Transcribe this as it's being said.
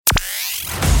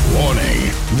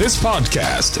This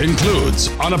podcast includes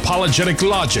unapologetic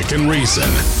logic and reason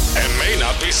and may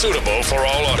not be suitable for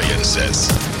all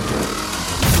audiences.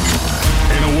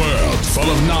 In a world full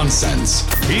of nonsense,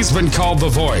 he's been called the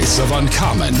voice of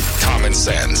uncommon common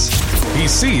sense. He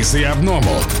sees the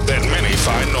abnormal that many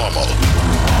find normal.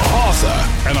 Author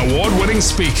and award-winning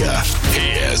speaker,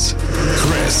 he is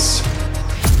Chris.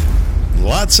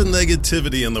 Lots of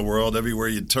negativity in the world everywhere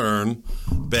you turn.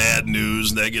 Bad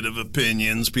news, negative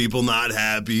opinions, people not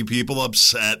happy, people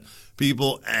upset,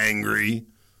 people angry,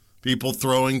 people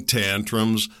throwing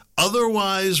tantrums,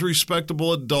 otherwise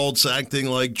respectable adults acting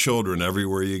like children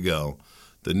everywhere you go.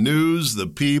 The news, the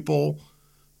people,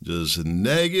 just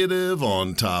negative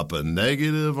on top of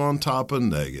negative on top of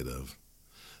negative.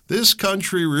 This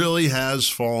country really has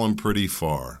fallen pretty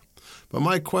far. But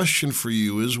my question for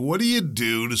you is, what do you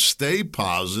do to stay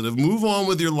positive, move on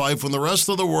with your life when the rest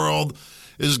of the world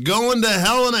is going to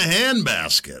hell in a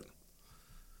handbasket?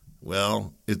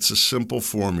 Well, it's a simple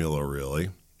formula, really.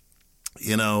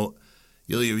 You know,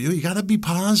 you got to be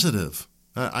positive.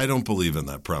 I don't believe in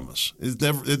that premise.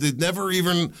 It never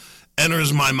even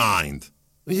enters my mind.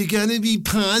 You got to be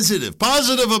positive.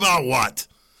 Positive about what?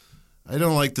 I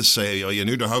don't like to say, you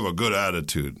need to have a good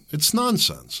attitude. It's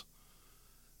nonsense.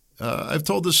 I've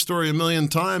told this story a million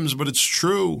times, but it's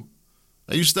true.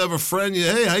 I used to have a friend,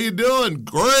 hey, how you doing?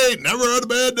 Great, never had a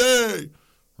bad day.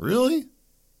 Really?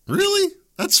 Really?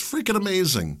 That's freaking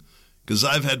amazing, because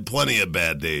I've had plenty of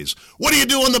bad days. What do you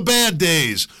do on the bad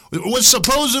days?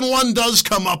 Supposing one does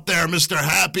come up there, Mr.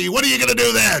 Happy, what are you going to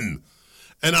do then?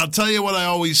 And I'll tell you what I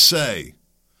always say.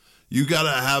 You got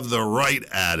to have the right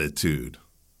attitude.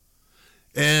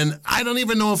 And I don't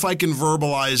even know if I can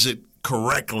verbalize it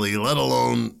correctly, let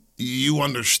alone you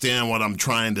understand what I'm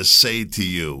trying to say to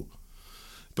you.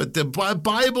 But the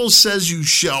Bible says you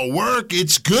shall work.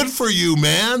 It's good for you,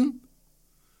 man.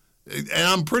 And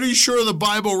I'm pretty sure the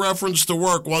Bible reference to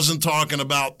work wasn't talking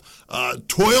about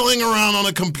toiling around on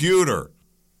a computer.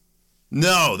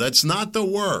 No, that's not the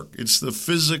work. It's the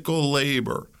physical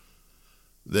labor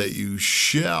that you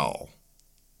shall.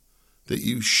 Think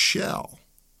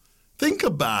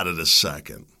about it a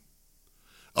second.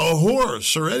 A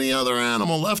horse or any other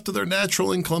animal left to their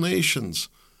natural inclinations,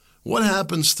 what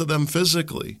happens to them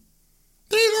physically?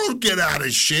 They don't get out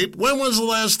of shape. When was the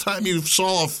last time you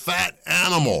saw a fat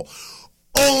animal?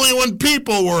 Only when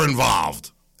people were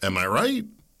involved. Am I right?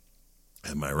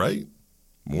 Am I right?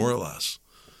 More or less.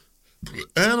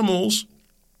 Animals,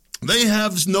 they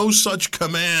have no such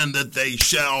command that they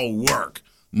shall work.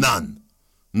 None.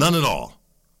 None at all.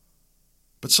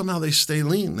 But somehow they stay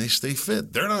lean, they stay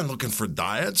fit. They're not looking for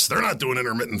diets. They're not doing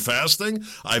intermittent fasting.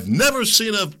 I've never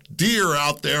seen a deer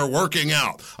out there working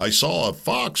out. I saw a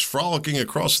fox frolicking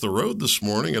across the road this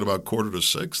morning at about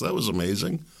 5:45. That was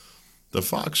amazing. The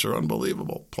fox are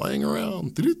unbelievable, playing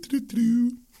around.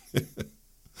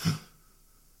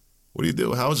 What do you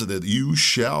do? How is it that you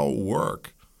shall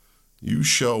work? You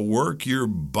shall work your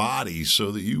body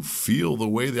so that you feel the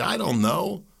way that, I don't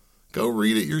know. Go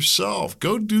read it yourself.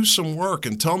 Go do some work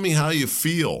and tell me how you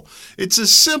feel. It's a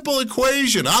simple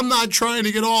equation. I'm not trying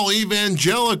to get all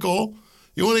evangelical.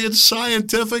 You want to get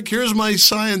scientific? Here's my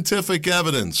scientific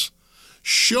evidence.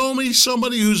 Show me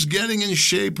somebody who's getting in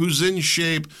shape, who's in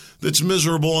shape, that's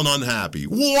miserable and unhappy.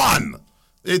 One.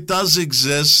 It does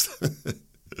exist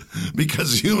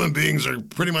because human beings are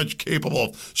pretty much capable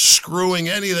of screwing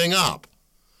anything up.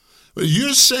 But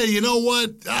you say, you know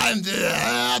what,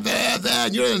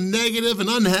 you're negative and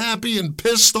unhappy and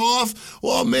pissed off.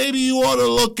 Well, maybe you ought to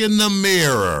look in the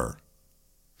mirror.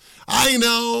 I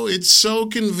know it's so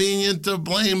convenient to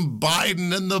blame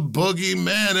Biden and the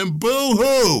boogeyman and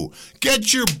boo-hoo.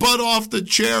 Get your butt off the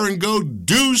chair and go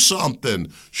do something.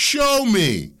 Show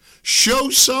me.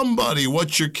 Show somebody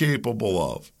what you're capable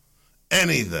of.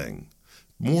 Anything.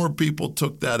 More people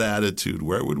took that attitude.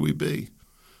 Where would we be?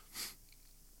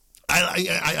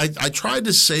 I tried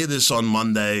to say this on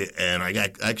Monday, and I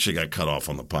actually got cut off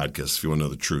on the podcast, if you want to know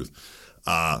the truth.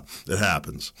 It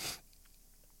happens.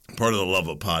 Part of the love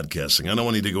of podcasting. I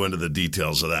don't need to go into the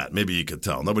details of that. Maybe you could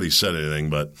tell. Nobody said anything,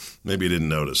 but maybe you didn't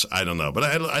notice. I don't know. But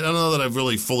I don't know that I've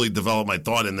really fully developed my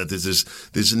thought in that there's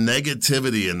this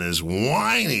negativity and this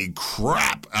whiny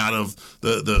crap out of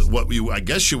the what I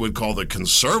guess you would call the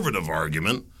conservative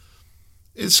argument.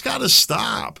 It's got to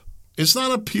stop. It's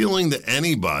not appealing to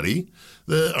anybody.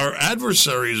 Our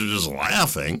adversaries are just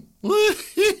laughing. Look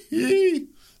at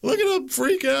them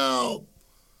freak out.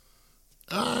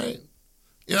 All right.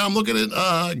 I'm looking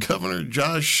at Governor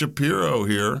Josh Shapiro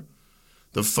here,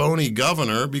 the phony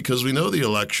governor, because we know the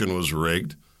election was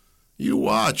rigged. You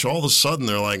watch, all of a sudden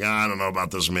they're like, I don't know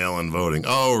about this mail-in voting.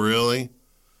 Oh, really?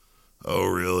 Oh,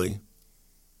 really?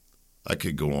 I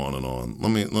could go on and on.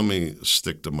 Let me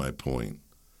stick to my point.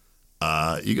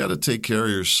 You got to take care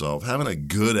of yourself. Having a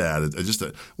good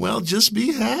attitude. Just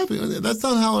be happy. That's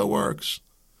not how it works.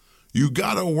 You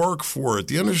got to work for it.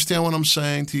 Do you understand what I'm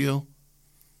saying to you?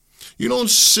 You don't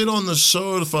sit on the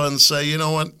sofa and say, you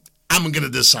know what, I'm going to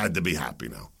decide to be happy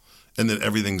now, and that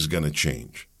everything's going to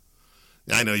change.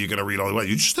 I know you're going to read all the way.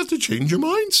 You just have to change your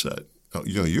mindset.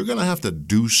 You're going to have to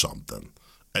do something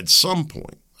at some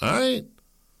point, all right?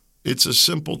 It's a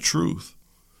simple truth.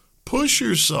 Push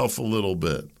yourself a little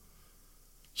bit.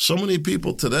 So many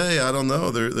people today, I don't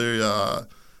know, they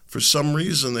for some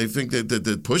reason they think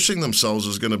that pushing themselves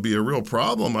is going to be a real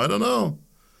problem. I don't know.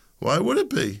 Why would it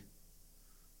be?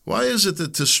 Why is it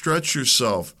that to stretch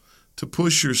yourself, to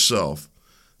push yourself,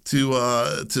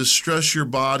 to stress your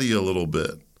body a little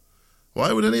bit,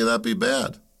 why would any of that be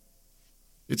bad?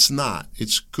 It's not.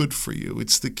 It's good for you.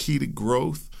 It's the key to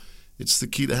growth. It's the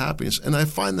key to happiness. And I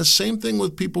find the same thing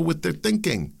with people with their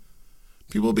thinking.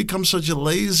 People become such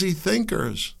lazy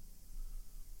thinkers.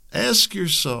 Ask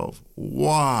yourself,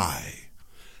 why?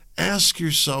 Ask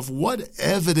yourself, what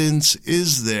evidence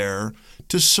is there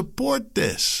to support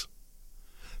this?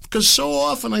 Because so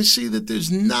often I see that there's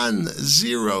none,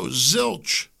 zero,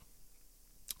 zilch.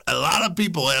 A lot of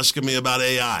people asking me about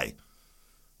AI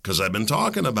because I've been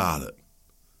talking about it.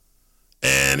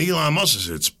 And Elon Musk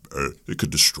says it could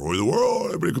destroy the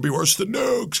world. It could be worse than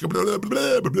nukes. Blah, blah,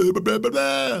 blah, blah, blah,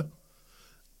 blah.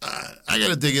 I got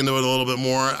to dig into it a little bit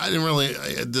more. I didn't really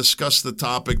discuss the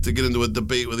topic to get into a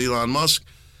debate with Elon Musk.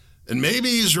 And maybe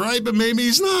he's right, but maybe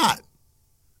he's not.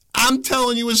 I'm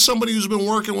telling you, as somebody who's been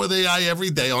working with AI every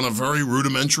day on a very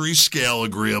rudimentary scale,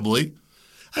 agreeably,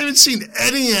 I haven't seen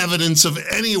any evidence of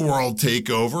any world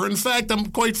takeover. In fact,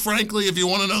 I'm quite frankly, if you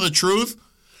want to know the truth,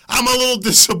 I'm a little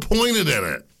disappointed in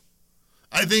it.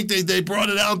 I think they brought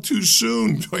it out too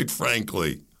soon, quite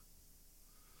frankly.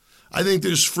 I think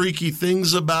there's freaky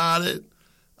things about it.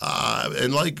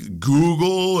 And like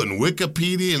Google and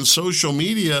Wikipedia and social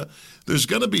media, there's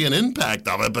going to be an impact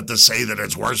of it. But to say that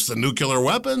it's worse than nuclear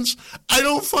weapons, I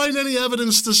don't find any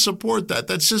evidence to support that.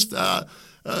 That's just an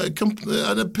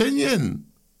opinion,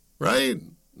 right?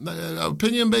 An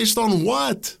opinion based on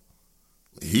what?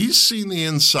 He's seen the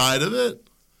inside of it.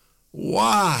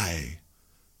 Why?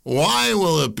 Why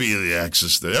will it be the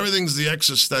existential? Everything's the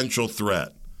existential threat.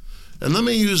 And let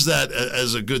me use that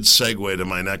as a good segue to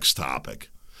my next topic.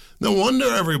 No wonder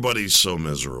everybody's so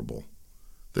miserable,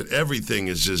 that everything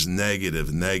is just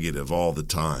negative all the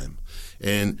time.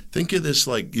 And think of this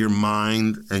like your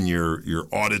mind and your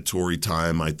auditory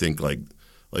time, I think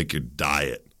like your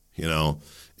diet. You know,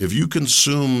 if you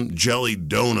consume jelly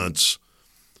donuts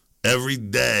every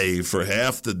day for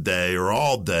half the day or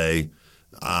all day,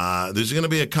 there's going to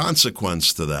be a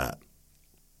consequence to that.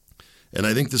 And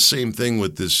I think the same thing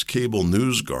with this cable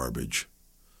news garbage.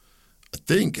 I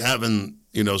think having,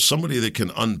 somebody that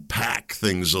can unpack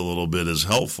things a little bit is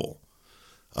helpful.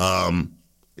 The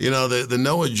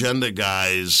no agenda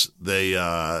guys,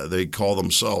 they call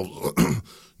themselves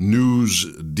news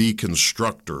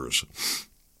deconstructors.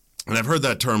 And I've heard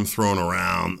that term thrown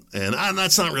around, and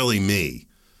that's not really me.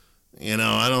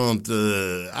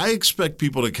 I expect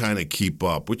people to kind of keep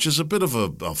up, which is a bit of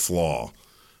a flaw.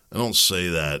 I don't say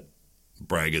that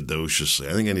braggadociously.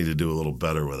 I think I need to do a little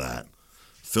better with that.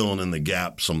 Filling in the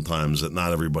gap sometimes that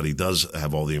not everybody does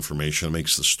have all the information. It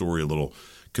makes the story a little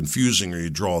confusing, or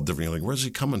you draw a different, you're like, where's he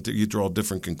coming to? You draw a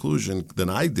different conclusion than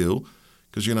I do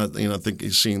because you're not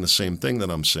seeing the same thing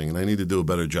that I'm seeing. And I need to do a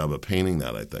better job of painting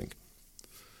that, I think.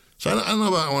 So I don't know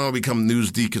about I want to become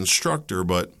news deconstructor,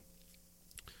 but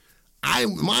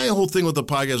my whole thing with the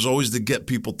podcast is always to get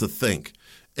people to think.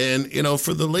 And,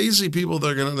 for the lazy people,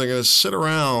 they're gonna sit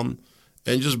around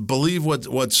and just believe what's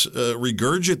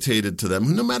regurgitated to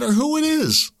them, no matter who it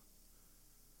is.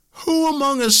 Who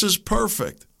among us is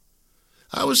perfect?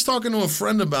 I was talking to a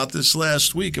friend about this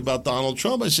last week, about Donald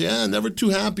Trump. I said, never too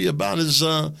happy about his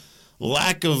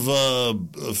lack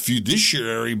of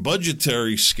fiduciary,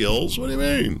 budgetary skills. What do you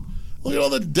mean? Look at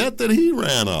all the debt that he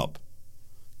ran up.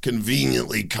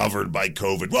 Conveniently covered by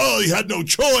COVID. Well, he had no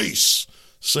choice,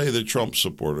 say the Trump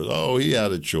supporters. Oh, he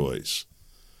had a choice.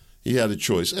 He had a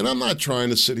choice. And I'm not trying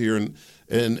to sit here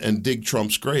and dig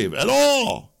Trump's grave at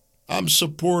all. I'm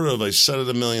supportive. I said it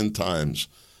a million times.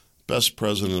 Best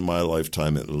president in my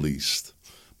lifetime at least.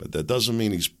 But that doesn't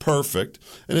mean he's perfect.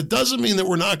 And it doesn't mean that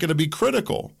we're not going to be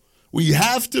critical. We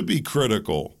have to be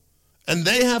critical. And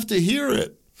they have to hear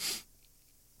it.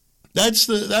 That's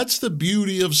the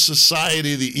beauty of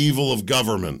society, the evil of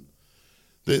government.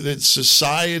 That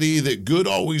society, that good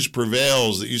always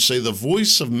prevails, that you say the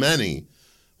voice of many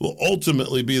will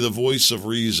ultimately be the voice of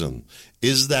reason.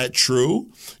 Is that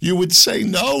true? You would say,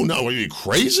 no, are you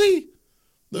crazy?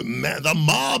 The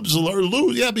mobs are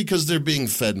loose. Yeah, because they're being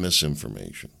fed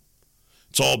misinformation.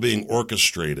 It's all being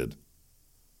orchestrated,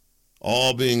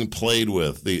 all being played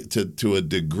with to a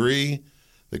degree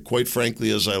that, quite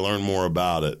frankly, as I learn more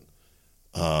about it,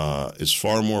 is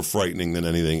far more frightening than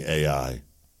anything AI.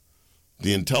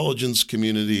 The intelligence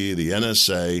community, the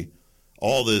NSA,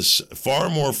 all this, far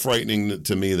more frightening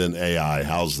to me than AI.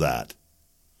 How's that?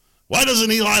 Why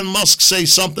doesn't Elon Musk say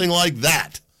something like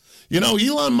that? You know,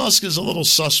 Elon Musk is a little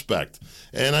suspect.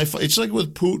 And it's like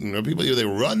with Putin. People, they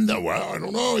run that, well, I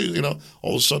don't know. You know,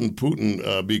 all of a sudden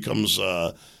Putin becomes,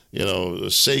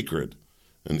 sacred.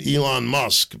 And Elon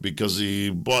Musk, because he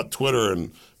bought Twitter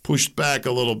and pushed back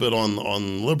a little bit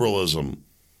on liberalism,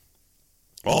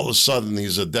 all of a sudden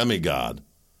he's a demigod.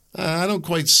 I don't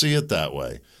quite see it that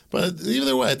way. But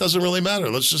either way, it doesn't really matter.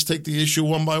 Let's just take the issue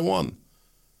one by one.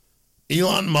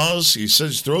 Elon Musk, he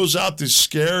says, throws out this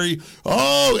scary,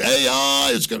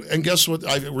 AI, it's going to, and guess what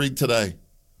I read today?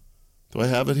 Do I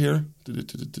have it here?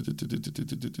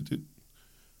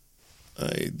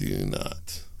 I do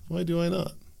not. Why do I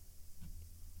not?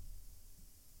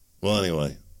 Well,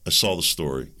 anyway, I saw the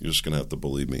story. You're just going to have to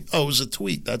believe me. Oh, it was a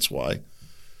tweet. That's why.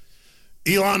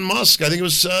 Elon Musk, I think it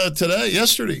was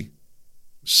yesterday,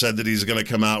 said that he's going to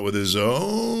come out with his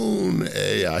own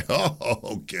AI. Oh,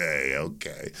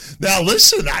 okay. Now,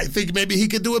 listen, I think maybe he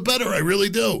could do it better. I really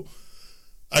do.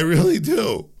 But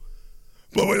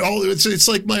it's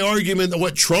like my argument that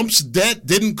what Trump's debt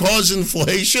didn't cause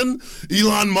inflation.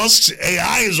 Elon Musk's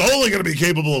AI is only going to be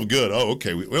capable of good. Oh,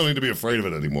 okay. We don't need to be afraid of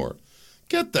it anymore.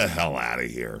 Get the hell out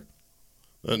of here.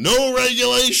 No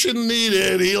regulation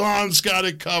needed. Elon's got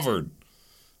it covered.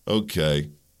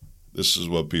 Okay. This is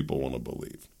what people want to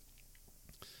believe.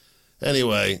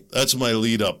 Anyway, that's my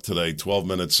lead up today, 12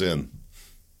 minutes in.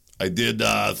 I did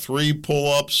 3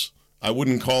 pull-ups. I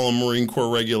wouldn't call them Marine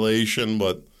Corps regulation,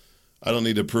 but I don't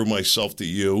need to prove myself to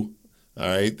you. All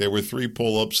right, there were 3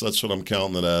 pull-ups. That's what I'm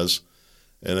counting it as.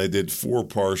 And I did 4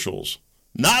 partials.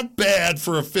 Not bad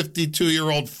for a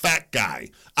 52-year-old fat guy.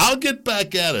 I'll get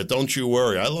back at it. Don't you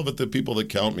worry. I love it, the people that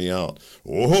count me out.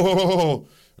 Oh,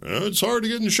 it's hard to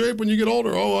get in shape when you get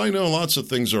older. Oh, I know lots of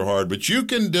things are hard, but you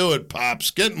can do it,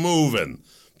 Pops. Get moving.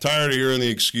 Tired of hearing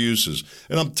the excuses.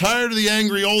 And I'm tired of the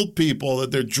angry old people that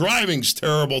their driving's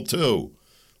terrible, too.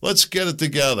 Let's get it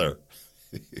together.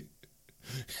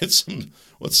 It's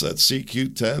what's that,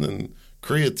 CQ10 and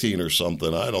creatine or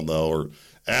something, I don't know, or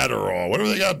Adderall, whatever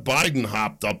they got Biden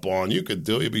hopped up on. You could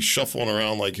do it. You'd be shuffling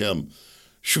around like him.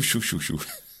 Shoo, shoo, shoo, shoo.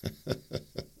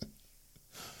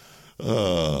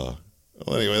 Well,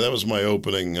 anyway, that was my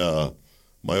opening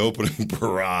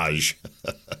barrage.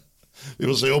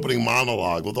 People say opening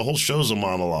monologue. Well, the whole show's a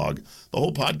monologue. The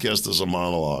whole podcast is a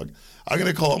monologue. I'm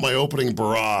going to call it my opening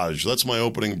barrage. That's my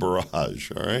opening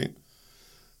barrage, all right?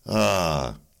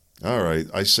 All right.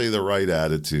 I say the right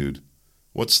attitude.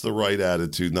 What's the right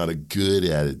attitude? Not a good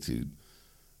attitude.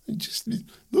 Just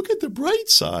look at the bright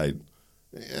side.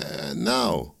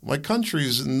 No, my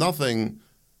country's nothing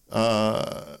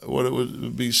what it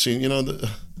would be seen. You know,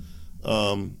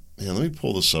 let me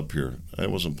pull this up here. I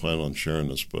wasn't planning on sharing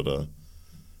this, but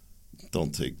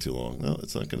don't take too long. No,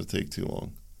 it's not going to take too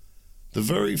long. The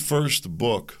very first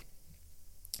book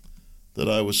that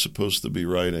I was supposed to be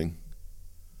writing.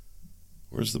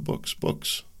 Where's the books?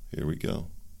 Books. Here we go.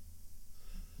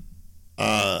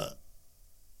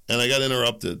 And I got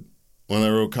interrupted when I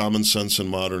wrote Common Sense in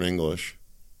Modern English.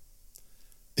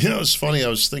 You know, it's funny. I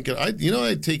was thinking,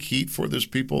 I take heat for this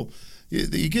people.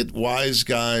 You get wise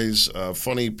guys,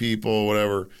 funny people,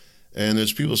 whatever, and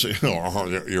there's people say,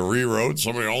 oh, you rewrote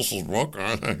somebody else's book.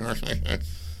 I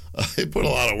put a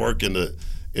lot of work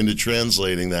into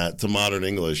translating that to modern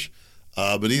English.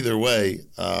 But either way,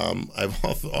 I've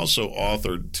also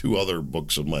authored 2 other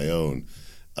books of my own.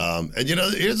 And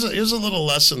here's a little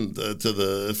lesson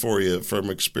for you from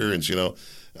experience. You know,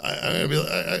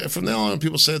 from now on,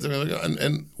 people say it to me,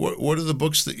 and what are the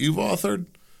books that you've authored?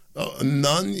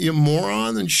 None, you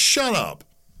moron, and shut up.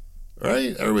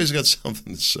 Right? Everybody's got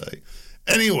something to say.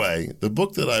 Anyway, the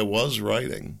book that I was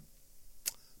writing,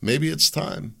 maybe it's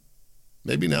time.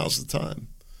 Maybe now's the time.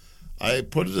 I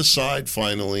put it aside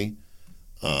finally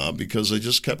because I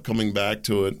just kept coming back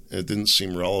to it. It didn't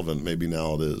seem relevant. Maybe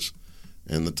now it is.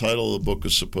 And the title of the book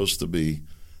is supposed to be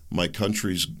My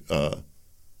Country Gone.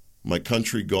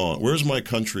 Where's my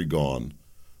country gone?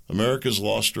 America's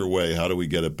lost her way. How do we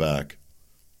get it back?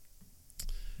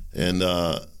 And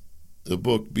the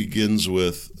book begins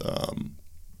with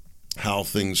how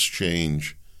things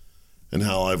change and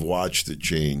how I've watched it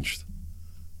changed.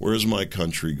 Where's My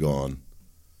Country Gone?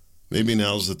 Maybe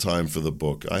now's the time for the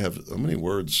book. I have, how many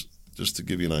words, just to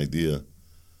give you an idea?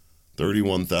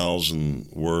 31,000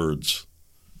 words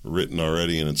written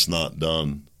already, and it's not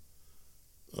done.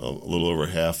 A little over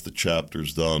half the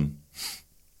chapter's done.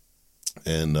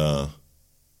 And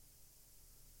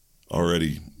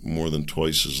already more than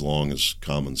twice as long as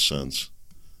Common Sense.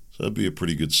 So that'd be a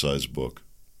pretty good-sized book.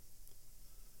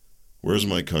 Where's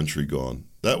My Country Gone?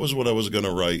 That was what I was going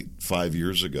to write 5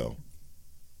 years ago.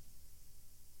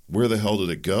 Where the hell did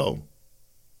it go?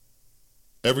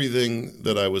 Everything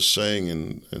that I was saying,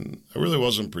 and I really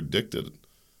wasn't predicting.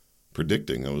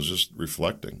 I was just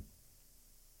reflecting.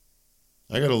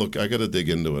 I got to dig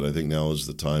into it. I think now is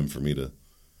the time for me to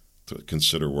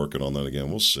consider working on that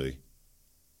again. We'll see.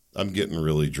 I'm getting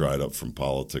really dried up from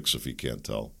politics, if you can't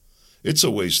tell. It's a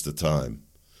waste of time.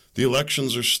 The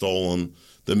elections are stolen.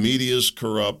 The media's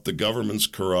corrupt. The government's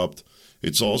corrupt.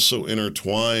 It's also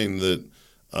intertwined that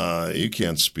you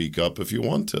can't speak up if you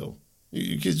want to.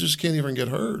 You just can't even get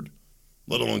heard,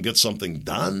 let alone get something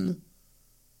done.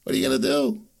 What are you going to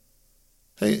do?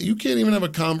 Hey, you can't even have a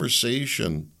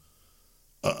conversation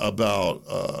about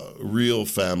real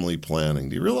family planning.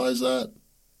 Do you realize that?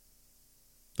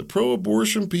 The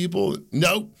pro-abortion people,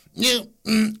 no.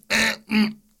 Can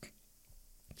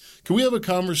we have a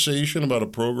conversation about a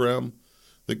program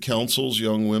that counsels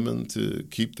young women to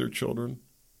keep their children?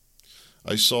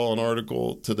 I saw an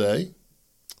article today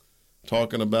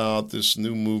talking about this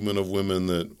new movement of women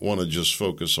that want to just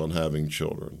focus on having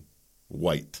children.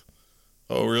 White.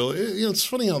 Oh, really? It's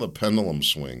funny how the pendulum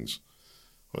swings.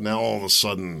 But now all of a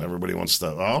sudden everybody wants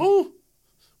to,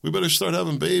 we better start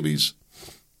having babies.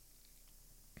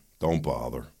 Don't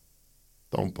bother.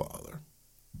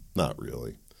 Not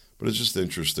really. But it's just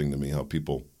interesting to me how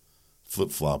people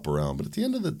flip-flop around. But at the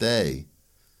end of the day,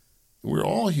 we're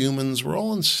all humans. We're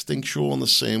all instinctual in the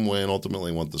same way and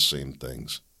ultimately want the same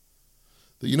things.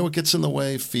 You know what gets in the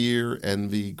way? Fear,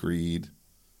 envy, greed,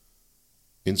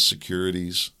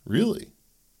 insecurities. Really.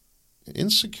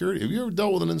 Insecurity. Have you ever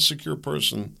dealt with an insecure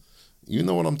person? You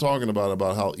know what I'm talking about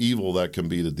how evil that can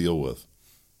be to deal with.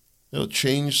 It'll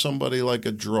change somebody like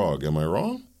a drug. Am I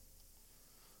wrong?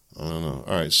 I don't know.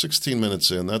 All right, 16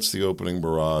 minutes in. That's the opening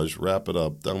barrage. Wrap it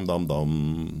up.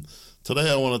 Dum-dum-dum. Today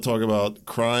I want to talk about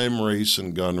crime, race,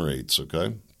 and gun rates,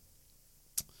 okay?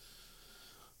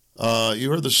 You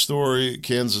heard the story,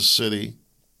 Kansas City,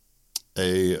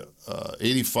 a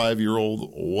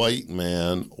 85-year-old white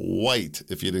man, white,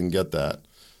 if you didn't get that.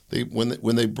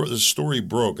 The story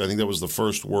broke, I think that was the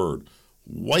first word.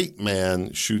 White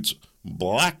man shoots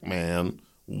black man,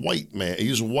 white man.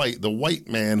 He's white. The white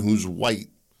man who's white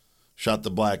shot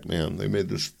the black man. They made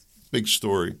this big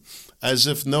story. As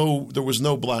if there was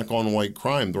no black on white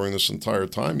crime during this entire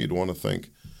time, you'd want to think.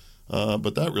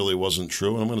 But that really wasn't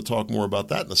true, and I'm going to talk more about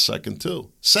that in a second,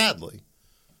 too. Sadly.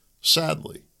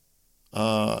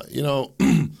 I'm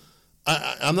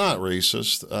not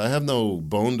racist. I have no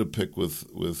bone to pick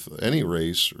with any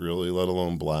race, really, let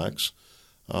alone blacks.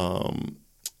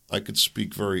 I could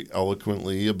speak very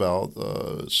eloquently about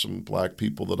some black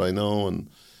people that I know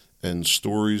and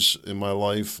stories in my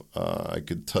life. I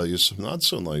could tell you some not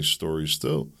so nice stories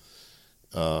too.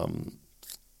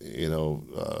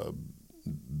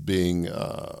 Being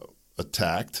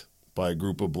attacked by a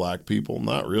group of black people,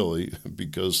 not really,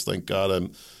 because thank God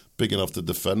I'm big enough to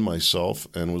defend myself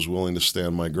and was willing to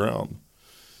stand my ground.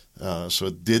 So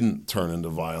it didn't turn into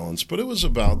violence, but it was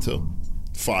about to.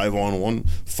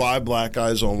 5 black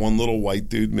guys on one little white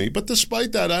dude, me. But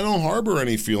despite that, I don't harbor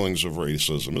any feelings of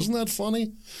racism. Isn't that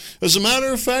funny? As a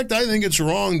matter of fact, I think it's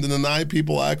wrong to deny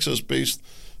people access based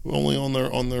only on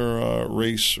their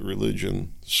race,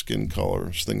 religion, skin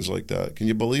colors, things like that. Can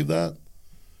you believe that?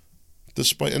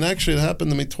 And actually, it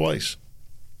happened to me twice.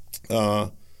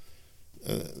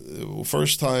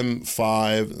 First time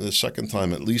 5, the second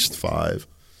time at least 5.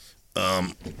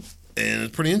 And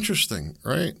it's pretty interesting,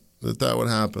 right? That would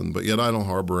happen, but yet I don't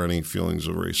harbor any feelings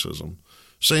of racism.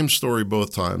 Same story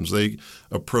both times. They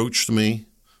approached me,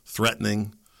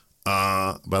 threatening,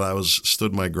 but I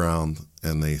stood my ground,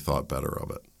 and they thought better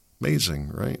of it. Amazing,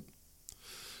 right?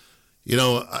 You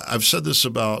know, I've said this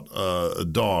about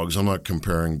dogs. I'm not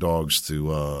comparing dogs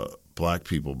to black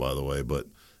people, by the way, but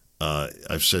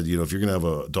I've said, if you're going to have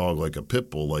a dog like a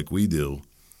pit bull, like we do,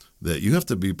 that you have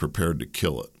to be prepared to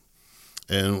kill it.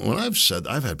 And when I've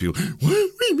had people, what do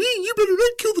you mean? You better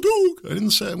not kill the dog. I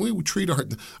didn't say, we treat our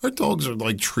dogs are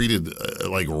like treated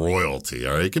like royalty,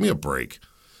 all right? Give me a break.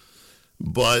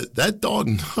 But that dog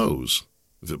knows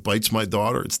if it bites my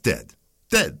daughter, it's dead.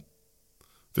 Dead.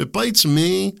 If it bites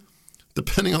me,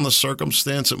 depending on the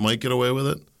circumstance, it might get away with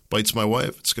it. Bites my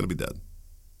wife, it's going to be dead.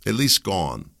 At least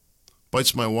gone.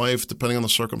 Bites my wife, depending on the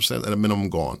circumstance, at a minimum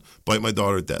gone. Bite my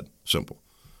daughter, dead. Simple.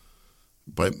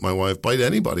 Bite my wife, bite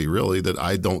anybody, really, that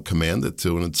I don't command it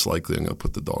to, and it's likely I'm going to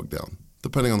put the dog down,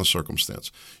 depending on the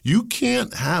circumstance. You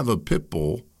can't have a pit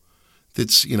bull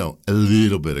that's, a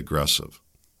little bit aggressive.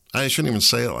 I shouldn't even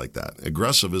say it like that.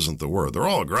 Aggressive isn't the word. They're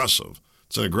all aggressive.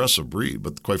 It's an aggressive breed,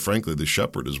 but quite frankly, the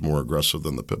shepherd is more aggressive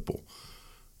than the pit bull.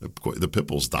 The pit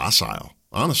bull's docile,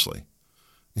 honestly.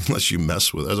 Unless you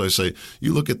mess with it. As I say,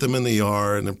 you look at them in the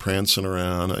yard and they're prancing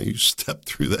around. You step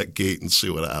through that gate and see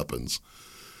what happens.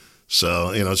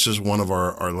 So, it's just one of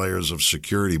our layers of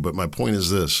security. But my point is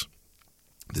this.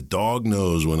 The dog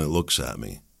knows when it looks at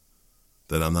me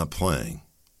that I'm not playing.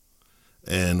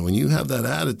 And when you have that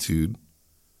attitude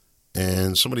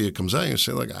and somebody comes at you and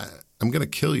say, like, I'm going to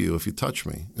kill you if you touch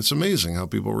me. It's amazing how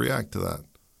people react to that.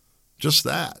 Just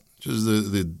that. Just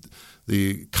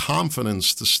the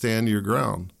confidence to stand your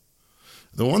ground.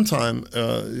 The one time,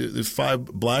 the 5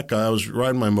 black guys, I was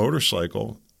riding my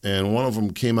motorcycle, and one of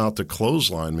them came out to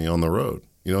clothesline me on the road.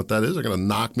 You know what that is? They're going to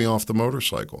knock me off the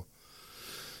motorcycle.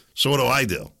 So what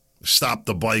do? Stop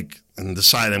the bike and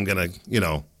decide I'm going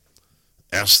to,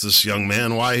 ask this young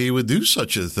man why he would do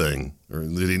such a thing, or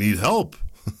did he need help?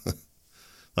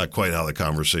 Not quite how the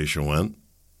conversation went.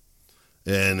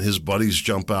 And his buddies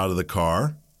jump out of the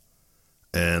car.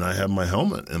 And I have my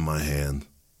helmet in my hand.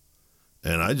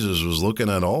 And I just was looking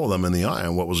at all of them in the eye.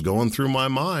 And what was going through my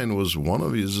mind was one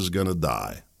of you is going to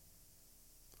die.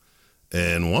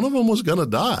 And one of them was going to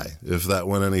die if that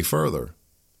went any further.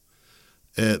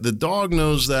 The dog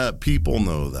knows that. People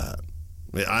know that.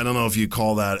 I don't know if you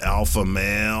call that alpha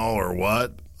male or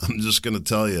what. I'm just going to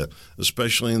tell you,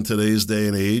 especially in today's day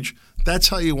and age, that's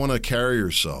how you want to carry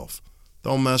yourself.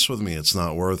 Don't mess with me. It's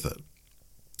not worth it.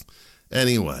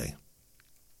 Anyway.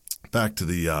 Back to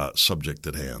the subject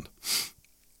at hand.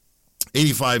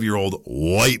 85-year-old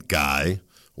white guy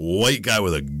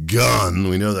with a gun,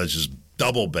 we know that's just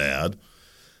double bad,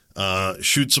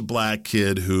 shoots a black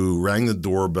kid who rang the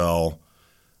doorbell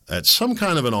at some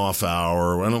kind of an off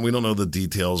hour, we don't know the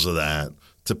details of that,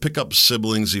 to pick up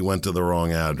siblings. He went to the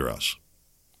wrong address.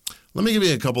 Let me give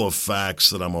you a couple of facts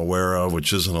that I'm aware of,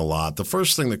 which isn't a lot. The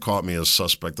first thing that caught me as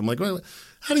suspect, I'm like, wait,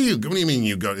 what do you mean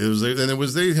you go?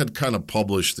 They had kind of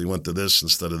published, they went to this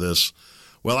instead of this.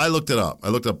 Well, I looked it up. I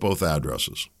looked up both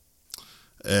addresses.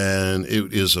 And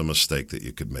it is a mistake that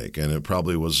you could make. And it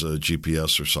probably was a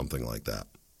GPS or something like that.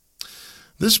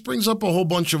 This brings up a whole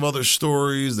bunch of other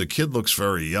stories. The kid looks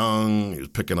very young. He was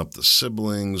picking up the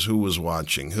siblings. Who was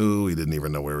watching who? He didn't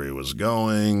even know where he was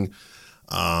going.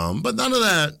 But none of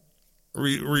that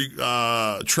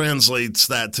translates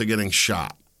that to getting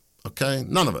shot. Okay?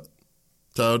 None of it.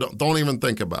 So don't even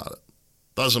think about it.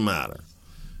 Doesn't matter.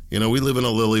 We live in a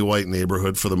lily white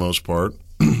neighborhood for the most part.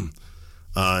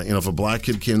 If a black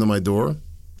kid came to my door,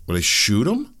 would I shoot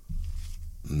him?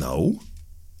 No,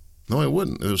 I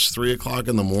wouldn't. It was 3 o'clock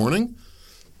in the morning,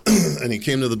 and he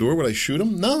came to the door. Would I shoot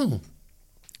him? No,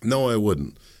 I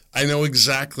wouldn't. I know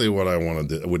exactly what I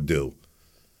would do.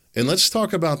 And let's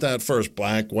talk about that first.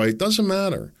 Black, white, doesn't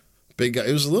matter. Big guy.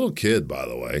 It was a little kid, by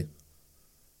the way.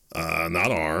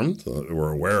 Not armed,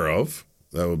 we're aware of.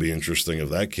 That would be interesting if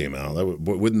that came out.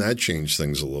 Wouldn't that change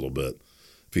things a little bit?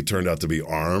 If he turned out to be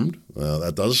armed,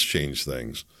 that does change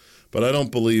things. But I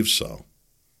don't believe so.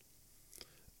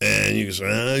 And you can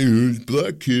say,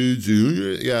 black kids.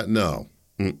 Yeah, no.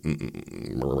 If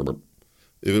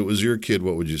it was your kid,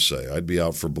 what would you say? I'd be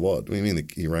out for blood. What do you mean?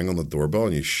 He rang on the doorbell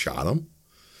and you shot him?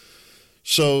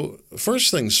 So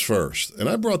first things first, and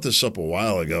I brought this up a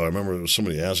while ago. I remember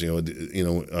somebody asking,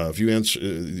 if you answer,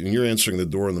 when you're answering the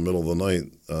door in the middle of the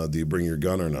night, do you bring your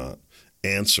gun or not?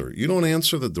 Answer. You don't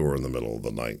answer the door in the middle of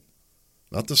the night.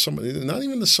 Not to somebody, not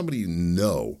even to somebody you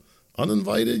know.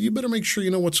 Uninvited, you better make sure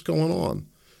you know what's going on.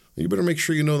 You better make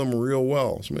sure you know them real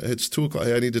well. It's 2 o'clock.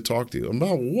 Hey, I need to talk to you.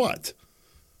 About what?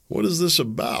 What is this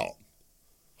about?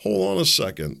 Hold on a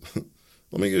second.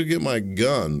 Let me go get my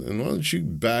gun, and why don't you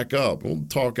back up? We'll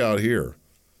talk out here.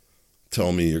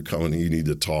 Tell me you're coming, you need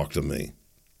to talk to me.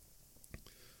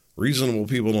 Reasonable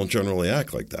people don't generally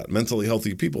act like that. Mentally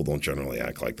healthy people don't generally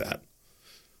act like that.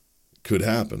 Could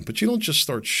happen, but you don't just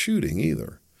start shooting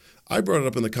either. I brought it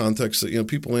up in the context that,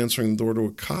 people answering the door to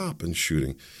a cop and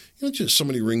shooting. Just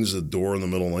somebody rings the door in the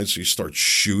middle of the night, so you start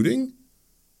shooting?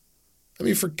 I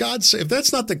mean, for God's sake, if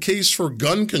that's not the case for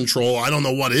gun control, I don't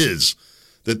know what is.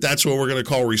 That's what we're going to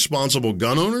call responsible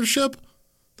gun ownership?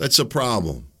 That's a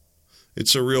problem.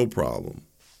 It's a real problem.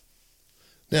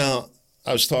 Now,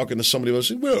 I was talking to somebody who was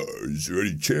saying, well, is there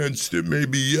any chance that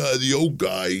maybe the old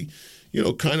guy,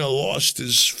 kind of lost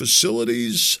his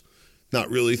facilities?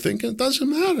 Not really thinking. It doesn't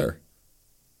matter.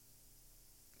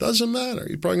 Doesn't matter.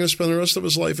 He's probably going to spend the rest of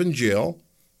his life in jail,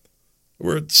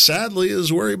 where it sadly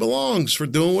is where he belongs for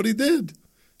doing what he did.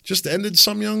 Just ended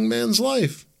some young man's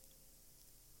life.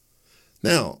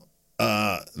 Now,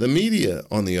 the media,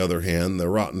 on the other hand, the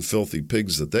rotten, filthy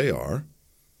pigs that they are,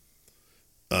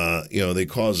 they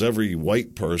cause every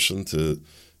white person to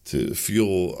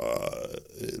feel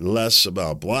less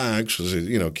about blacks.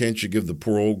 Can't you give the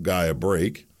poor old guy a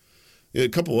break? A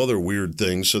couple other weird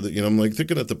things, so that I'm like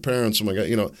thinking at the parents. I'm like, I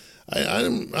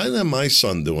didn't have my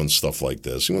son doing stuff like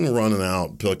this. He wasn't running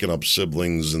out, picking up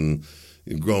siblings and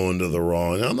going to the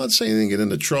wrong. I'm not saying he didn't get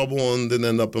into trouble and didn't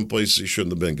end up in places he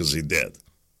shouldn't have been, because he did.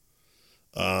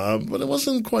 But it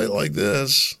wasn't quite like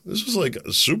this. This was like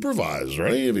supervised,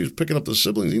 right? If he was picking up the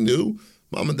siblings, he knew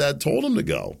mom and dad told him to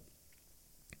go.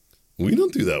 We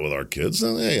don't do that with our kids.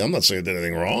 Hey, I'm not saying I did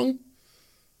anything wrong.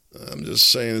 I'm just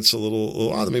saying it's a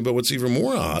little odd to me. But what's even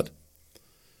more odd,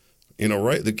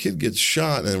 right? The kid gets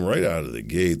shot, and right out of the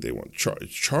gate, they want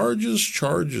charges.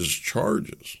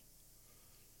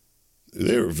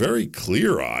 They were very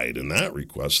clear-eyed in that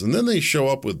request. And then they show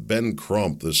up with Ben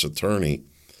Crump, this attorney,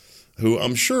 who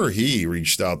I'm sure he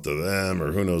reached out to them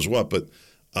or who knows what. But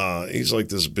he's like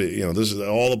this big, this is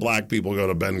all the black people go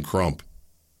to Ben Crump.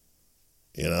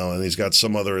 And he's got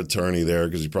some other attorney there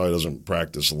because he probably doesn't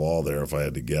practice law there, if I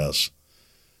had to guess.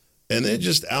 And they're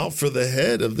just out for the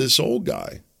head of this old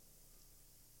guy.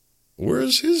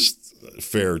 Where's his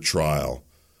fair trial?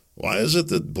 Why is it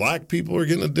that black people are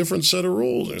getting a different set of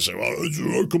rules? And they say, well,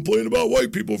 I complained about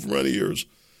white people for many years.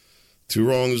 Two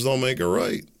wrongs don't make a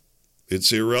right.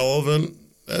 It's irrelevant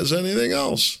as anything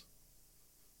else.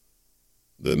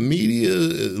 The media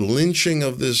lynching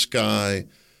of this guy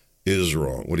is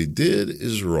wrong. What he did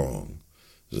is wrong.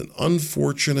 It's an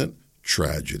unfortunate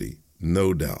tragedy,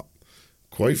 no doubt.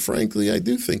 Quite frankly, I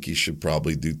do think he should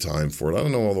probably do time for it. I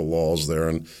don't know all the laws there,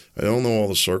 and I don't know all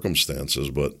the circumstances,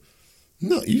 but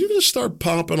no, you're going to start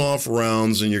popping off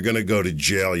rounds and you're going to go to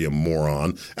jail, you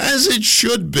moron, as it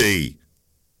should be.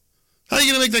 How are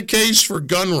you going to make the case for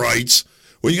gun rights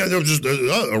when you got to just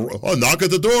knock at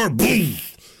the door? Boom.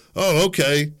 Oh,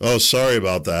 okay. Oh, sorry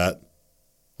about that.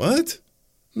 What?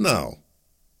 No.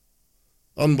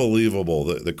 Unbelievable,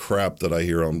 the crap that I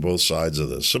hear on both sides of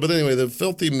this. So, but anyway, the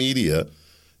filthy media,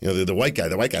 the white guy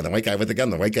with the gun, the white guy with the gun,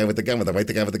 the white guy with the gun, the white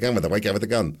guy with the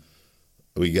gun.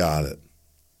 We got it.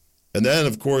 And then,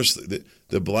 of course,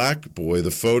 the black boy,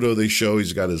 the photo they show,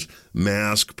 he's got his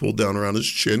mask pulled down around his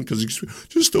chin because he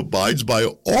just abides by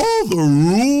all the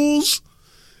rules.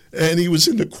 And he was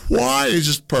in the choir. He's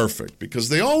just perfect because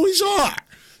they always are.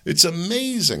 It's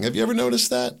amazing. Have you ever noticed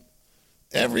that?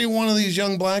 Every one of these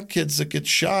young black kids that get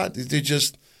shot, they're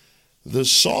just the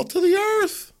salt of the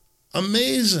earth.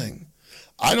 Amazing.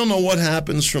 I don't know what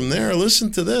happens from there.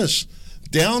 Listen to this.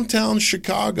 Downtown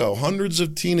Chicago, hundreds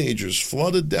of teenagers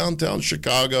flooded downtown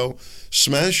Chicago,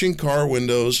 smashing car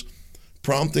windows,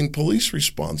 prompting police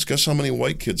response. Guess how many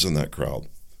white kids in that crowd?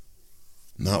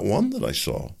 Not one that I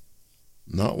saw.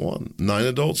 Not one. 9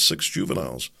 adults, 6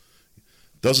 juveniles.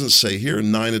 Doesn't say here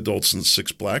 9 adults and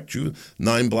 6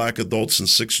 9 black adults and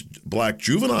 6 black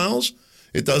juveniles.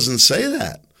 It doesn't say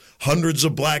that. Hundreds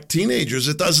of black teenagers.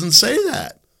 It doesn't say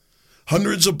that.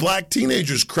 Hundreds of black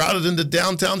teenagers crowded into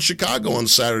downtown Chicago on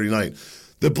Saturday night.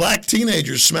 The black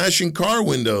teenagers smashing car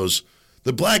windows.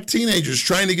 The black teenagers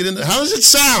trying to get in. How does it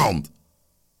sound?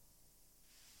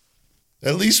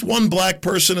 At least one black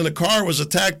person in a car was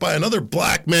attacked by another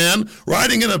black man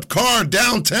riding in a car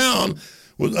downtown.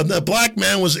 The black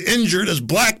man was injured as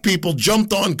black people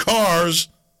jumped on cars.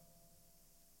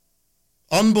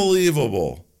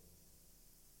 Unbelievable.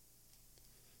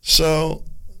 So,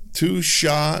 2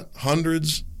 shot,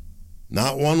 hundreds,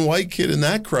 not one white kid in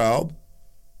that crowd.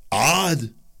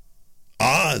 Odd.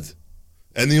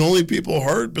 And the only people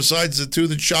hurt besides the 2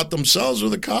 that shot themselves were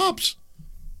the cops.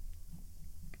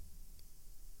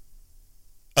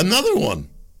 Another one.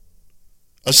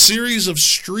 A series of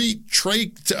street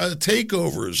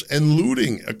takeovers and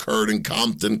looting occurred in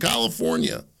Compton,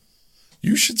 California.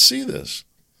 You should see this.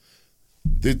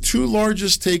 The 2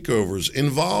 largest takeovers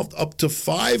involved up to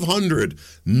 500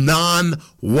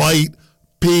 non-white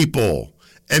people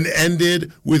and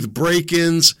ended with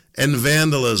break-ins and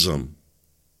vandalism.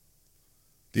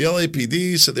 The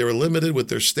LAPD said they were limited with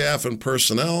their staff and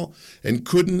personnel and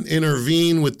couldn't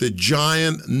intervene with the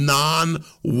giant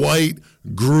non-white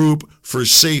group for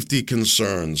safety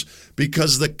concerns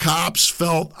because the cops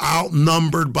felt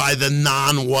outnumbered by the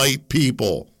non-white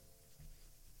people.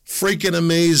 Freaking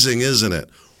amazing, isn't it?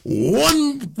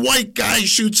 One white guy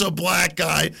shoots a black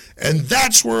guy, and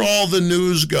that's where all the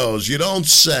news goes. You don't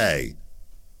say.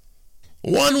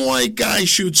 One white guy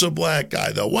shoots a black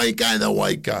guy, the white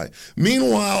guy.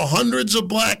 Meanwhile, hundreds of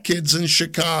black kids in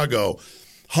Chicago,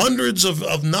 hundreds of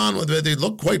they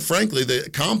look, quite frankly,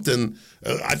 Compton,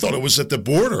 I thought it was at the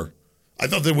border. I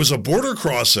thought there was a border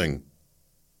crossing.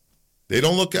 They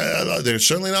don't look, they're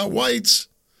certainly not whites.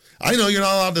 I know you're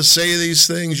not allowed to say these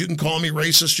things. You can call me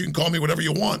racist. You can call me whatever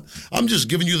you want. I'm just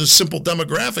giving you the simple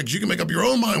demographics. You can make up your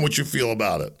own mind what you feel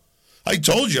about it. I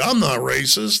told you I'm not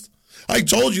racist. I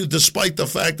told you, despite the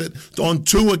fact that on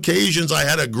 2 occasions I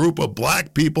had a group of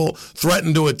black people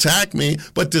threaten to attack me,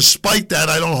 but despite that,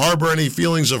 I don't harbor any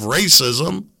feelings of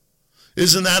racism.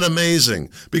 Isn't that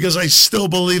amazing? Because I still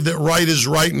believe that right is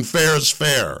right and fair is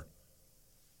fair.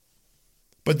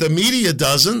 But the media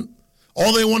doesn't.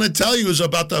 All they want to tell you is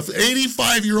about the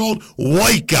 85-year-old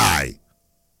white guy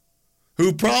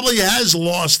who probably has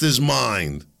lost his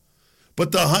mind.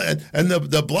 But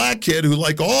the black kid who,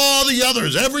 like all the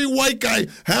others, every white guy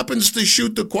happens to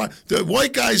shoot the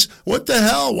white guys. What the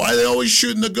hell? Why are they always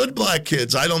shooting the good black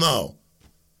kids? I don't know.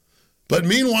 But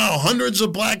meanwhile, hundreds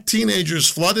of black teenagers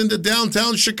flood into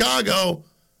downtown Chicago,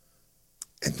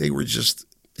 and they were just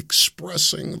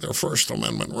expressing their First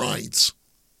Amendment rights.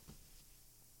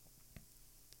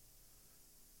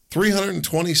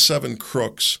 327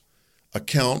 crooks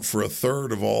account for a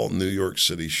third of all New York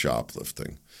City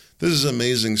shoplifting. This is an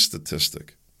amazing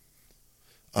statistic.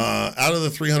 Out of the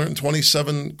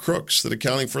 327 crooks that are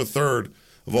accounting for a third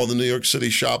of all the New York City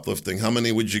shoplifting, how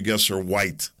many would you guess are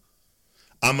white?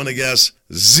 I'm going to guess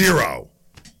 0.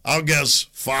 I'll guess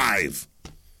 5.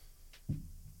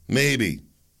 Maybe.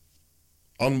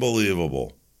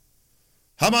 Unbelievable.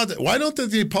 How about that? Why don't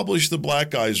they publish the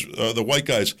white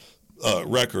guys'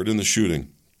 record in the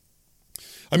shooting?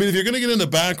 I mean, if you're going to get into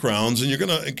backgrounds and you're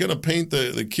going to paint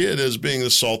the kid as being the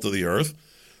salt of the earth,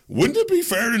 wouldn't it be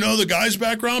fair to know the guy's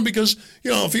background? Because,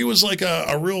 if he was like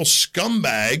a real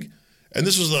scumbag and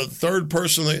this was the third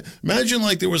person, imagine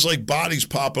like there was like bodies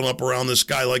popping up around this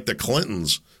guy like the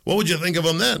Clintons. What would you think of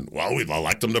him then? Well, we'd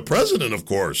elect him to president, of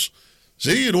course.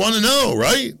 See, you'd want to know,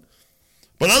 right?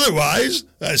 But otherwise,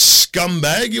 a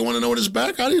scumbag, you want to know what his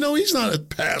background? How do you know he's not a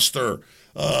pastor?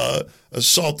 A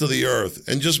salt of the earth,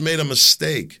 and just made a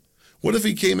mistake. What if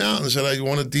he came out and said, I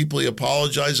want to deeply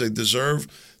apologize, I deserve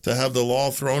to have the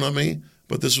law thrown at me,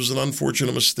 but this was an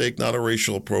unfortunate mistake, not a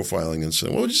racial profiling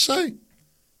incident? What would you say?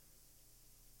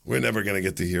 We're never going to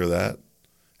get to hear that.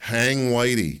 Hang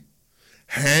Whitey.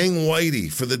 Hang Whitey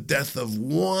for the death of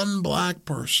one black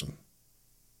person.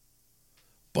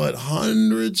 But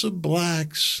hundreds of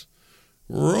blacks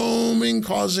roaming,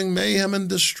 causing mayhem and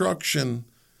destruction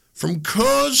from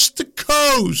coast to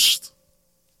coast.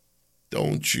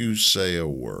 Don't you say a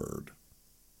word.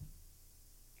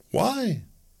 Why?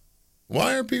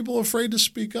 Why are people afraid to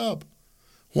speak up?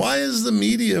 Why is the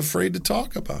media afraid to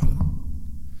talk about it?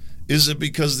 Is it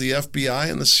because the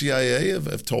FBI and the CIA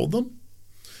have told them?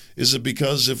 Is it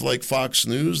because if, like Fox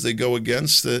News, they go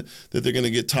against that they're going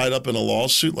to get tied up in a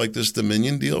lawsuit like this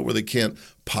Dominion deal where they can't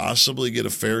possibly get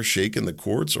a fair shake in the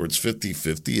courts, or it's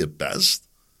 50-50 at best?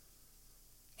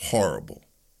 Horrible.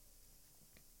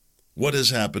 What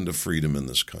has happened to freedom in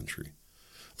this country?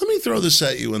 Let me throw this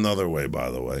at you another way,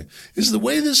 by the way. Is the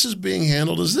way this is being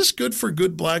handled, is this good for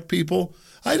good black people?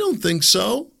 I don't think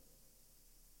so.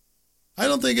 I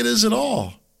don't think it is at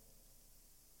all.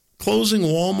 Closing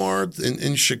Walmart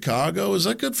in Chicago, is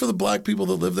that good for the black people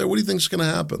that live there? What do you think is going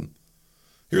to happen?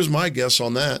 Here's my guess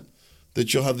on that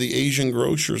you'll have the Asian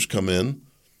grocers come in,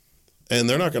 and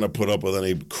they're not going to put up with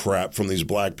any crap from these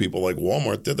black people like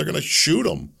Walmart. They're going to shoot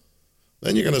them.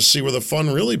 Then you're going to see where the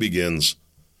fun really begins.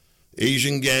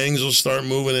 Asian gangs will start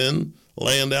moving in,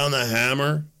 laying down the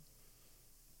hammer.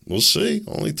 We'll see.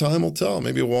 Only time will tell.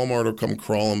 Maybe Walmart will come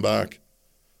crawling back.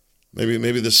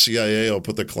 Maybe the CIA will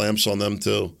put the clamps on them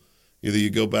too. Either you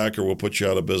go back or we'll put you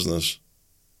out of business.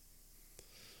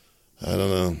 I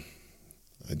don't know.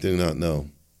 I do not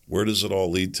know. Where does it all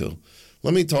lead to?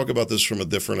 Let me talk about this from a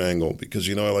different angle because,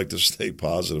 I like to stay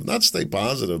positive. Not stay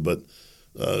positive, but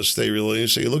stay really.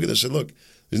 So you look at this and look,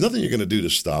 there's nothing you're going to do to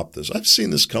stop this. I've seen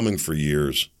this coming for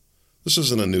years. This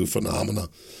isn't a new phenomenon.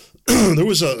 There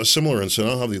was a similar incident.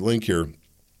 I don't have the link here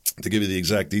to give you the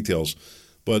exact details,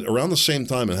 but around the same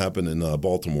time it happened in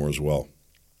Baltimore as well.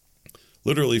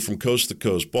 Literally from coast to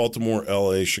coast, Baltimore,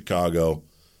 L.A., Chicago,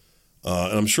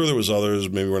 and I'm sure there was others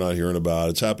maybe we're not hearing about.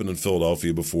 It's happened in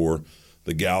Philadelphia before.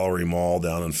 The Gallery Mall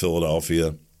down in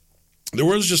Philadelphia. There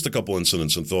was just a couple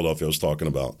incidents in Philadelphia I was talking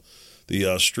about.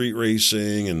 The street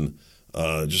racing and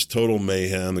just total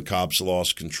mayhem. The cops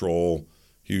lost control,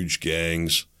 huge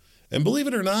gangs. And believe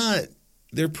it or not,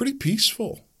 they're pretty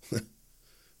peaceful.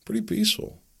 Pretty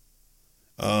peaceful.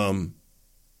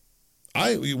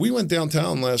 We went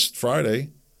downtown last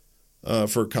Friday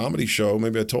for a comedy show.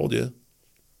 Maybe I told you.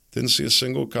 Didn't see a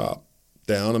single cop.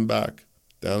 Down and back,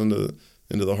 down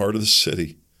into the heart of the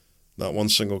city. Not one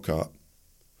single cop.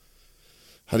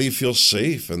 How do you feel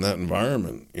safe in that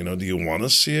environment? Do you want to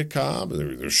see a cop?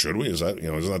 Or should we? Isn't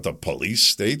that the police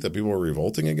state that people are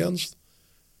revolting against?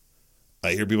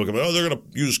 I hear people come, they're going to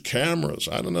use cameras.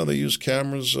 I don't know. They use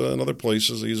cameras in other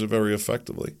places. They use it very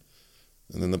effectively.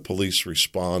 And then the police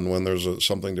respond when there's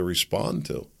something to respond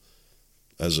to,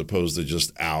 as opposed to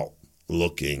just out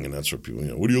looking. And that's what people,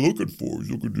 what are you looking for?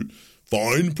 You looking to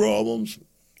find problems?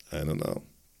 I don't know.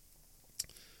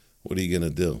 What are you going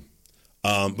to do?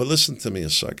 But listen to me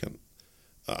a second.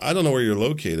 I don't know where you're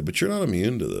located, but you're not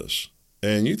immune to this.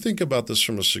 And you think about this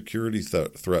from a security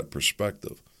threat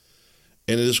perspective.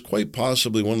 And it is quite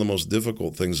possibly one of the most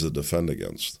difficult things to defend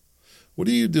against. What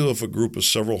do you do if a group of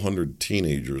several hundred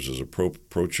teenagers is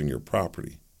approaching your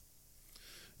property?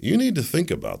 You need to think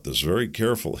about this very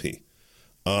carefully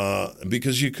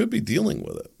because you could be dealing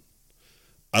with it.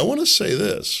 I want to say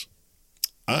this,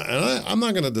 I'm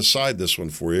not going to decide this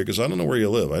one for you because I don't know where you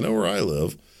live. I know where I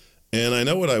live, and I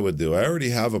know what I would do. I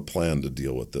already have a plan to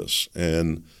deal with this,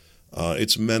 and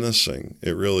it's menacing.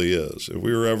 It really is. If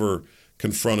we were ever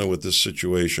confronted with this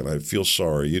situation, I feel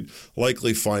sorry. You'd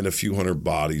likely find a few hundred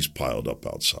bodies piled up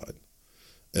outside,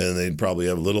 and they'd probably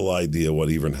have little idea what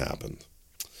even happened.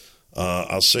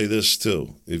 I'll say this,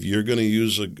 too. If you're going to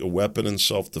use a weapon in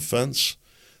self-defense,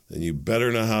 then you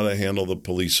better know how to handle the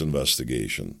police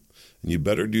investigation. And you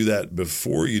better do that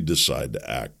before you decide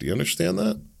to act. Do you understand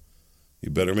that? You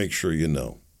better make sure you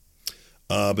know.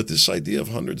 But this idea of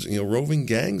hundreds, roving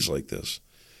gangs like this,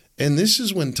 and this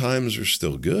is when times are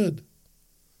still good.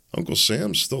 Uncle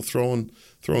Sam's still throwing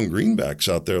greenbacks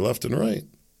out there left and right.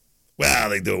 Well,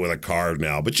 they do it with a card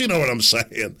now, but you know what I'm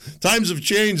saying. Times have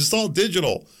changed. It's all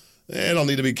digital. They don't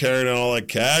need to be carrying all that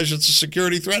cash. It's a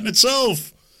security threat in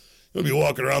itself. You'll be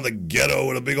walking around the ghetto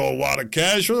with a big old wad of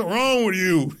cash. What's wrong with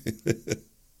you?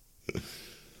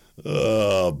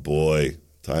 Oh, boy.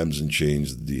 Times have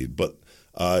changed indeed. But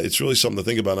it's really something to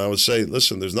think about. And I would say,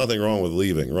 listen, there's nothing wrong with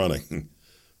leaving, running,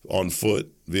 on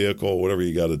foot, vehicle, whatever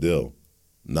you got to do.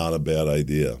 Not a bad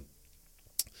idea.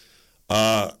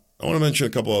 I want to mention a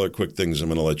couple other quick things. I'm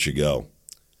going to let you go.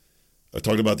 I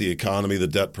talked about the economy, the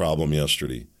debt problem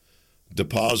yesterday.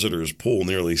 Depositors pull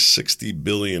nearly $60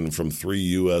 billion from 3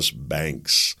 U.S.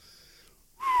 banks.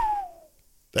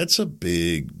 That's a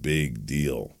big, big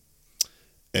deal.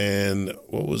 And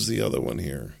what was the other one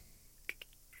here?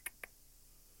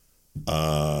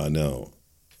 No.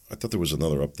 I thought there was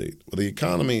another update. Well, the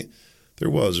economy, there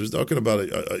was. There's talking about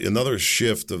another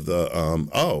shift of the,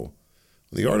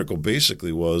 the article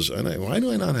basically was, and why do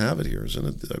I not have it here? Isn't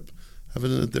it, have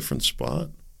it in a different spot?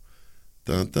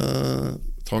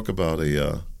 Talk about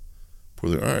all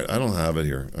right, I don't have it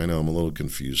here. I know I'm a little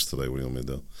confused today. What do you want me to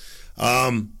do?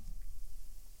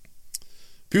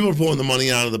 People are pulling the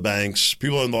money out of the banks.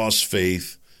 People have lost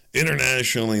faith.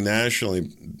 Internationally, nationally,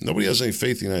 nobody has any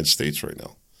faith in the United States right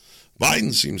now.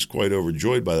 Biden seems quite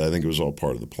overjoyed by that. I think it was all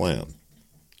part of the plan.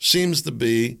 Seems to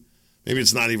be. Maybe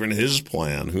it's not even his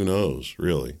plan. Who knows,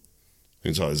 really?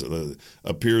 It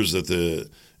appears that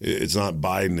it's not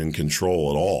Biden in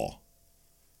control at all.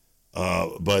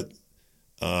 But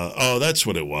that's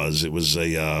what it was. It was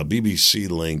a BBC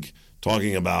link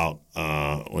talking about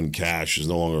when cash is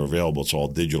no longer available, it's all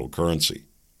digital currency.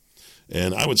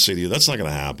 And I would say to you, that's not going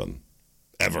to happen.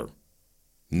 Ever.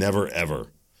 Never, ever.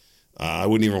 I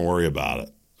wouldn't even worry about it.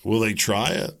 Will they try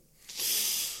it?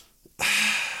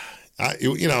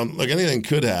 Like anything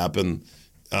could happen.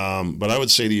 But I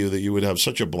would say to you that you would have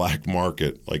such a black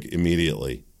market, like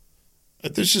immediately.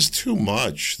 There's just too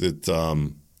much that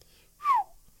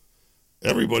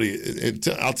everybody,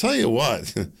 I'll tell you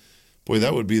what, boy,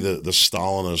 that would be the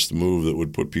Stalinist move that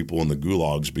would put people in the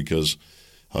gulags because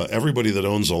everybody that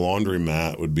owns a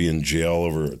laundromat would be in jail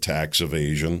over tax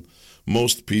evasion.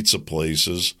 Most pizza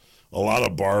places, a lot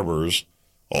of barbers,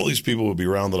 all these people would be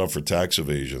rounded up for tax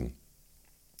evasion.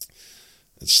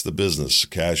 It's the business,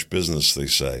 cash business, they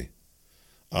say.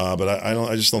 But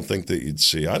I just don't think that you'd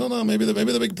see. I don't know. Maybe the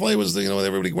big play was that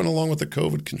everybody went along with the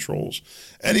COVID controls.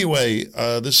 Anyway,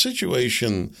 the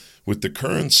situation with the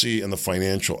currency and the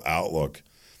financial outlook,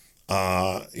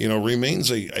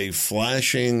 remains a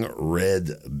flashing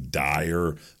red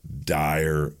dire.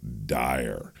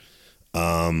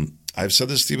 I've said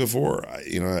this to you before.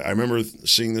 I remember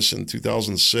seeing this in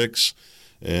 2006,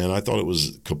 and I thought it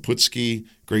was Kaputski,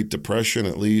 Great Depression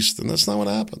at least, and that's not what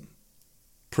happened.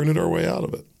 Printed our way out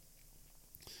of it.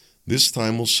 This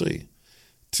time we'll see.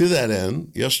 To that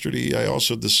end, yesterday I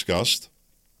also discussed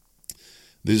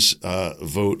this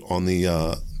vote on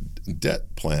the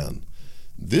debt plan.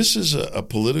 This is a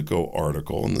Politico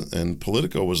article, and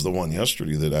Politico was the one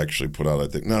yesterday that actually put out, I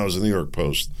think, no, it was the New York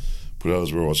Post, put out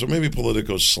as well. So maybe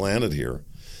Politico's slanted here.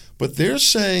 But they're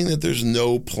saying that there's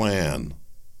no plan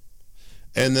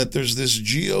and that there's this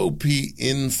GOP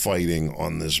infighting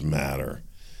on this matter.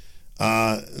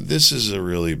 This is a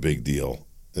really big deal,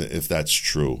 if that's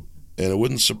true. And it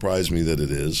wouldn't surprise me that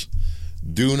it is.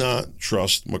 Do not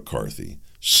trust McCarthy.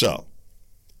 So,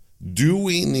 do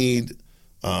we need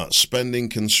spending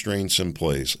constraints in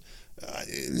place?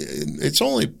 It's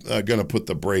only going to put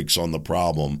the brakes on the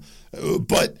problem.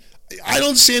 But I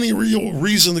don't see any real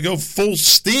reason to go full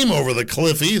steam over the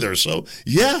cliff either. So,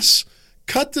 yes,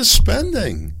 cut the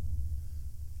spending.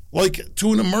 Like,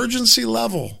 to an emergency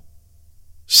level.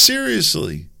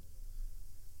 Seriously.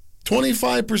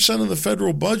 25% of the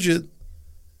federal budget,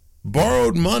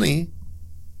 borrowed money,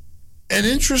 and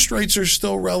interest rates are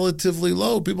still relatively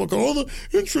low. People go, oh,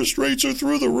 the interest rates are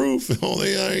through the roof. Oh,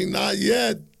 they ain't, not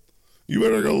yet. You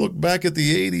better go look back at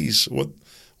the 80s,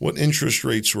 what interest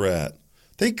rates were at.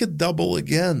 They could double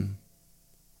again.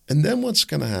 And then what's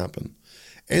going to happen?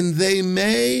 And they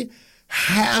may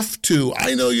have to.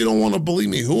 I know you don't want to believe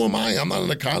me. Who am I? I'm not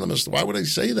an economist. Why would I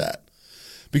say that?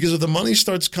 Because if the money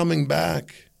starts coming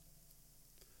back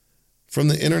from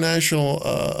the international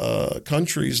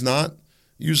countries not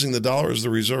using the dollar as the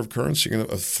reserve currency, you're going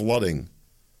to have a flooding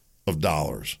of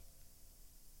dollars.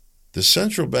 The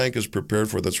central bank is prepared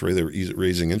for it. That's why they're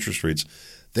raising interest rates.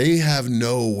 They have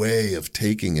no way of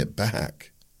taking it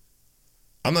back.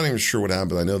 I'm not even sure what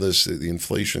happened. I know the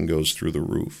inflation goes through the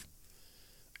roof.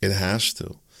 It has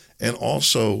to. And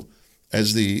also,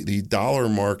 as the dollar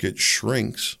market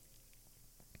shrinks,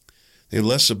 they have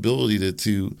less ability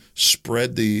to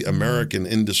spread the American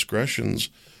indiscretions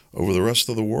over the rest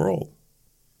of the world.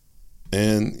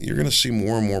 And you're going to see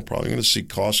more and more problems. You're going to see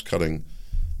cost cutting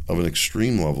of an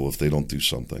extreme level if they don't do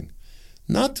something.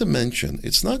 Not to mention,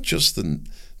 it's not just the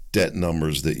debt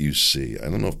numbers that you see. I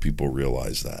don't know if people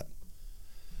realize that.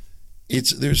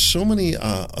 There's so many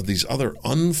of these other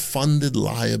unfunded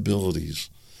liabilities,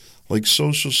 like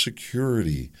Social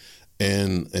Security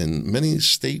and many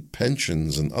state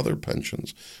pensions and other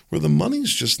pensions, where the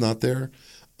money's just not there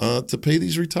to pay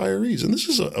these retirees. And this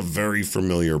is a very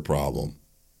familiar problem.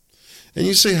 And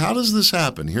you say, how does this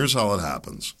happen? Here's how it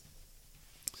happens.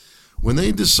 When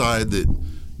they decide that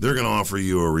they're going to offer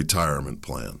you a retirement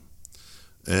plan,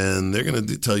 and they're going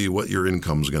to tell you what your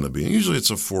income is going to be. And usually it's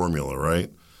a formula, right?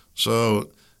 So,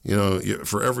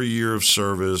 for every year of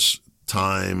service,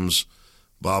 times,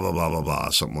 blah, blah, blah, blah, blah,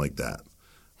 something like that.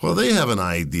 Well, they have an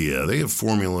idea. They have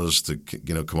formulas to,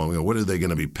 come up with what are they going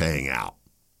to be paying out,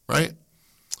 right?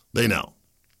 They know.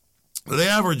 They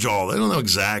average all. They don't know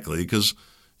exactly because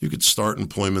you could start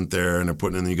employment there and they're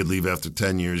putting in, you could leave after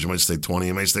 10 years. You might stay 20,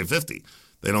 you might stay 50.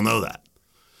 They don't know that.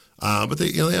 But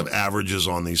they have averages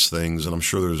on these things, and I'm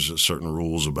sure there's certain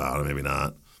rules about it, maybe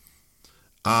not.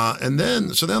 And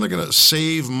then, so now they're going to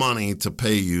save money to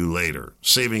pay you later,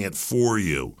 saving it for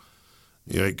you.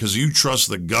 Because you trust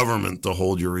the government to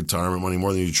hold your retirement money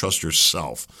more than you trust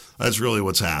yourself. That's really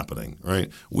what's happening,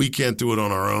 right? We can't do it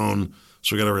on our own,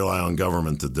 so we got to rely on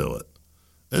government to do it.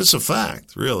 And it's a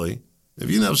fact, really. If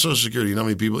you didn't have Social Security, you know how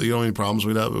many people, you know how many problems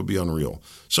we'd have? It would be unreal.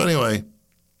 So anyway,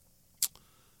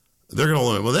 they're going to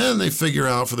limit. Well, then they figure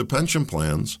out for their pension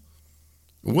plans,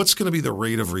 what's going to be the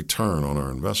rate of return on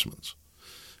our investments?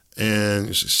 And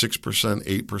 6%,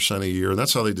 8% a year. And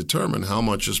that's how they determine how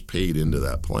much is paid into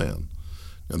that plan.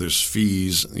 Now, there's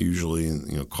fees, usually,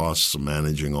 costs of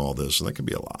managing all this, and that could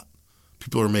be a lot.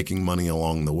 People are making money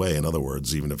along the way, in other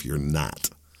words, even if you're not.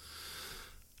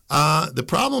 The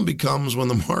problem becomes when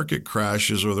the market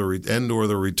crashes or the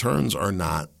returns are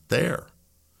not there.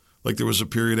 Like there was a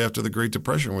period after the Great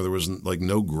Depression where there was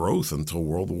no growth until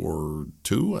World War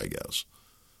II, I guess.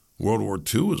 World War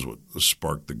II is what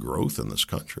sparked the growth in this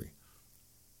country.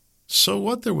 So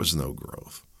what? There was no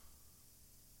growth.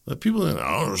 People think,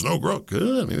 there's no growth.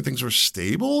 Good. Maybe things were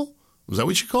stable. Was that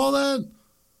what you call that?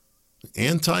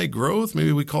 Anti-growth?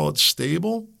 Maybe we call it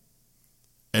stable?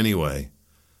 Anyway,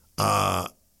 I'm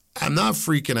not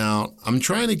freaking out. I'm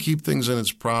trying to keep things in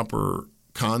its proper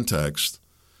context.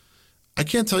 I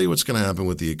can't tell you what's going to happen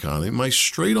with the economy. My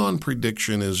straight-on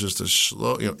prediction is just a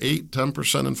slow,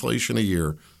 8-10% inflation a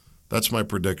year. That's my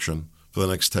prediction for the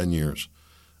next 10 years.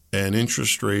 And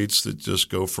interest rates that just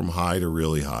go from high to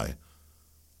really high.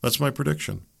 That's my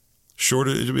prediction.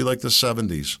 It'll be like the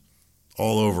 70s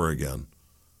all over again.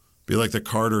 Be like the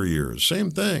Carter years.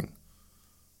 Same thing.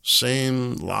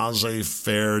 Same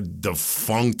laissez-faire,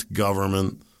 defunct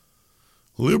government.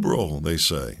 Liberal, they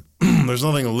say. There's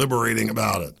nothing liberating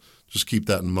about it. Just keep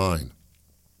that in mind.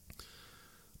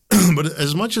 But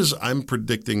as much as I'm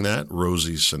predicting that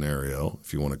rosy scenario,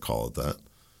 if you want to call it that,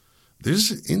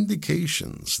 there's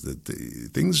indications that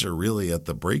things are really at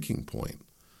the breaking point.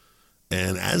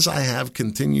 And as I have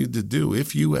continued to do,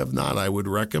 if you have not, I would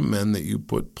recommend that you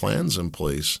put plans in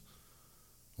place.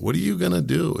 What are you going to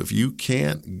do if you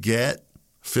can't get,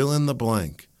 fill in the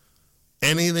blank,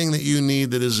 anything that you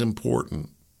need that is important,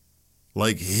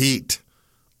 like heat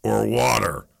or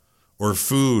water or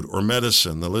food or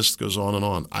medicine? The list goes on and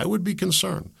on. I would be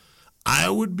concerned. I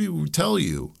would tell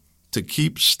you to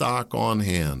keep stock on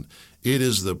hand. It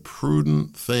is the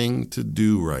prudent thing to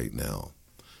do right now.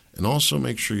 And also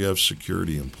make sure you have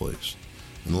security in place.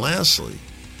 And lastly,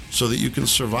 so that you can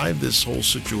survive this whole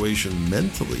situation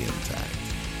mentally intact,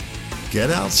 get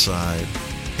outside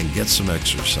and get some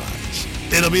exercise.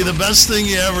 It'll be the best thing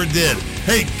you ever did.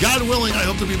 Hey, God willing, I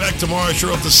hope to be back tomorrow. I sure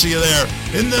hope to see you there.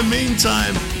 In the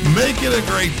meantime, make it a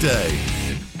great day.